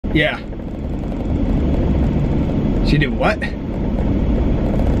Yeah. She did what?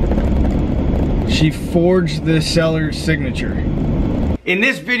 She forged the seller's signature. In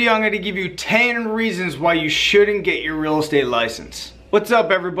this video, I'm going to give you 10 reasons why you shouldn't get your real estate license. What's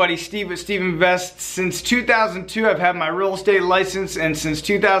up, everybody? Steve with Steve Invests. Since 2002, I've had my real estate license, and since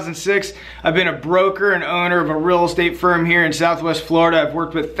 2006, I've been a broker and owner of a real estate firm here in Southwest Florida. I've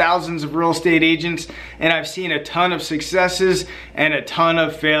worked with thousands of real estate agents, and I've seen a ton of successes and a ton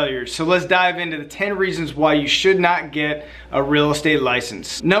of failures. So let's dive into the 10 reasons why you should not get a real estate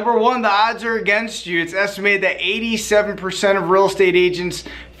license. Number one, the odds are against you. It's estimated that 87% of real estate agents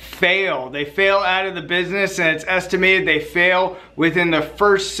fail. They fail out of the business, and it's estimated they fail within the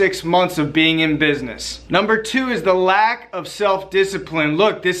first 6 months of being in business. Number two is the lack of self-discipline.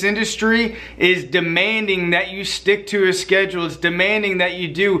 Look, this industry is demanding that you stick to a schedule. It's demanding that you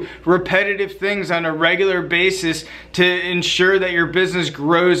do repetitive things on a regular basis to ensure that your business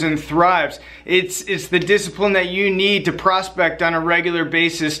grows and thrives. It's the discipline that you need to prospect on a regular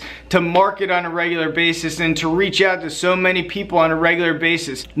basis, to market on a regular basis, and to reach out to so many people on a regular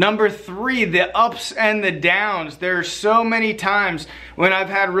basis. Number three, the ups and the downs. There are so many times when I've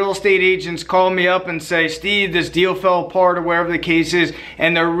had real estate agents call me up and say, Steve, this deal fell apart, or whatever the case is,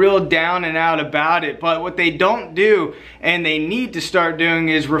 and they're real down and out about it. But what they don't do, and they need to start doing,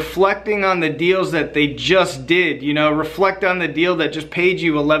 is reflecting on the deals that they just did. You know, reflect on the deal that just paid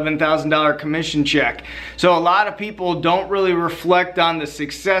you $11,000 commission check. So a lot of people don't really reflect on the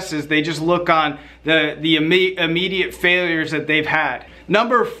successes. They just look on the immediate failures that they've had.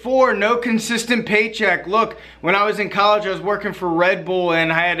 Number four, no consistent paycheck. Look, when I was in college, I was working for Red Bull,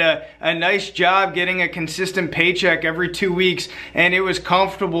 and I had a nice job getting a consistent paycheck every 2 weeks, and it was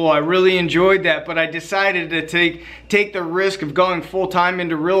comfortable. I really enjoyed that, but I decided to take the risk of going full-time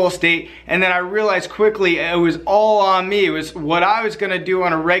into real estate, and then I realized quickly it was all on me. It was what I was gonna do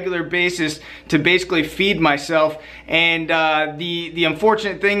on a regular basis to basically feed myself. And the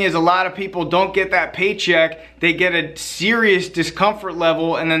unfortunate thing is, a lot of people don't get that paycheck. They get a serious discomfort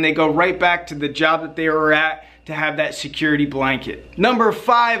level, and then they go right back to the job that they were at to have that security blanket. Number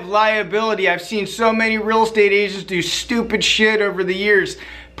five, liability. I've seen so many real estate agents do stupid shit over the years.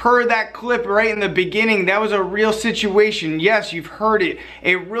 Per that clip right in the beginning, that was a real situation. Yes, you've heard it.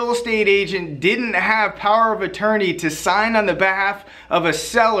 A real estate agent didn't have power of attorney to sign on the behalf of a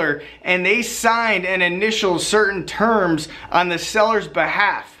seller, and they signed and initialed certain terms on the seller's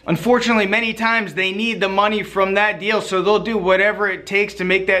behalf. Unfortunately, many times they need the money from that deal, so they'll do whatever it takes to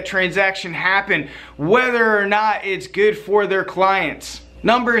make that transaction happen, whether or not it's good for their clients.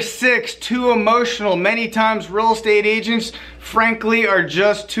 Number six, too emotional. Many times real estate agents, frankly, are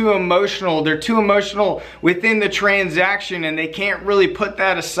just too emotional. They're too emotional within the transaction, and they can't really put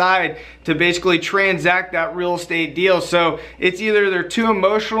that aside to basically transact that real estate deal. So it's either they're too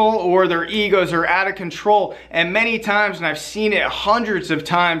emotional or their egos are out of control. And many times, and I've seen it hundreds of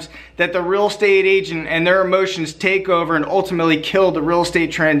times, that the real estate agent and their emotions take over and ultimately kill the real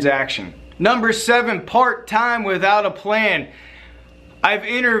estate transaction. Number seven, part-time without a plan. I've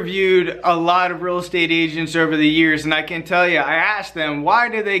interviewed a lot of real estate agents over the years, and I can tell you, I asked them, why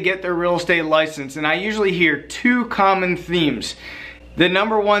do they get their real estate license? And I usually hear two common themes. The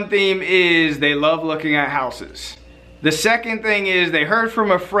number one theme is they love looking at houses. The second thing is they heard from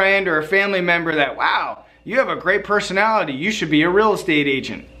a friend or a family member that, wow, you have a great personality, you should be a real estate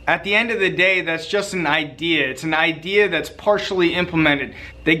agent. At the end of the day, that's just an idea. It's an idea that's partially implemented.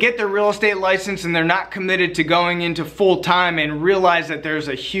 They get their real estate license and they're not committed to going into full time, and realize that there's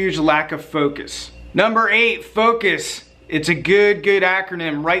a huge lack of focus. Number eight, focus. It's a good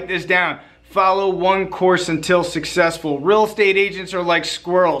acronym. Write this down. Follow one course until successful. Real estate agents are like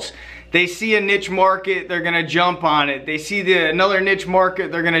squirrels. They see a niche market, they're gonna jump on it. They see another niche market,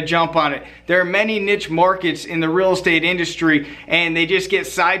 they're gonna jump on it. There are many niche markets in the real estate industry, and they just get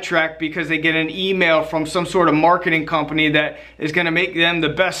sidetracked because they get an email from some sort of marketing company that is gonna make them the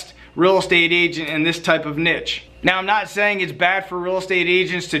best real estate agent in this type of niche. Now, I'm not saying it's bad for real estate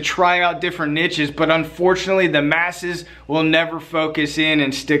agents to try out different niches, but unfortunately the masses will never focus in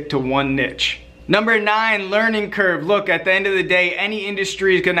and stick to one niche. Number nine, learning curve. Look, at the end of the day, any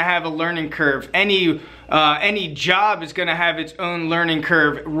industry is gonna have a learning curve. Any job is gonna have its own learning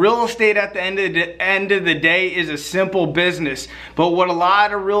curve. Real estate at the end of the day is a simple business. But what a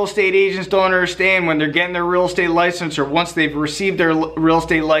lot of real estate agents don't understand when they're getting their real estate license, or once they've received their real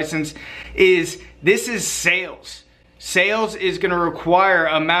estate license, is this is sales. Sales is going to require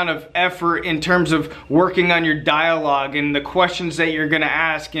an amount of effort in terms of working on your dialogue and the questions that you're going to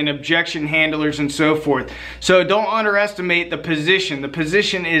ask and objection handlers and so forth. So don't underestimate the position. The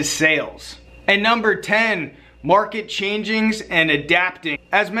position is sales. And number 10, market changings and adapting.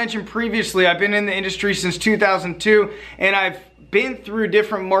 As mentioned previously, I've been in the industry since 2002, and I've been through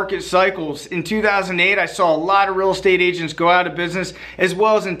different market cycles. In 2008, I saw a lot of real estate agents go out of business, as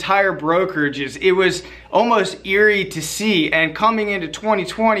well as entire brokerages. It was almost eerie to see, and coming into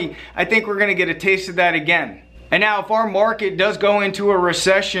 2020, I think we're gonna get a taste of that again. And now if our market does go into a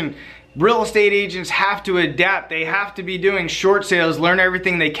recession, real estate agents have to adapt. They have to be doing short sales, learn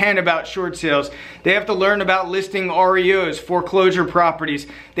everything they can about short sales. They have to learn about listing REOs, foreclosure properties.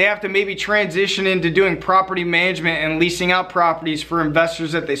 They have to maybe transition into doing property management and leasing out properties for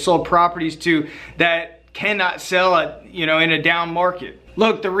investors that they sold properties to that cannot sell at, in a down market.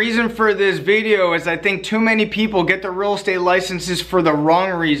 Look, the reason for this video is I think too many people get their real estate licenses for the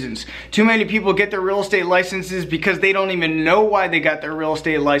wrong reasons. Too many people get their real estate licenses because they don't even know why they got their real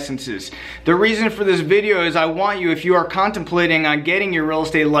estate licenses. The reason for this video is I want you, if you are contemplating on getting your real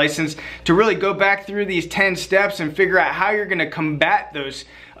estate license, to really go back through these 10 steps and figure out how you're gonna combat those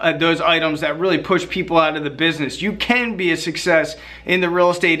items that really push people out of the business. You can be a success in the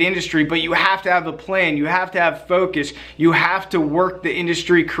real estate industry, but you have to have a plan. You have to have focus. You have to work the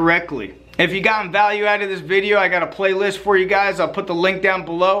industry correctly. If you gotten value out of this video, I got a playlist for you guys. I'll put the link down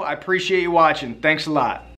below. I appreciate you watching. Thanks a lot.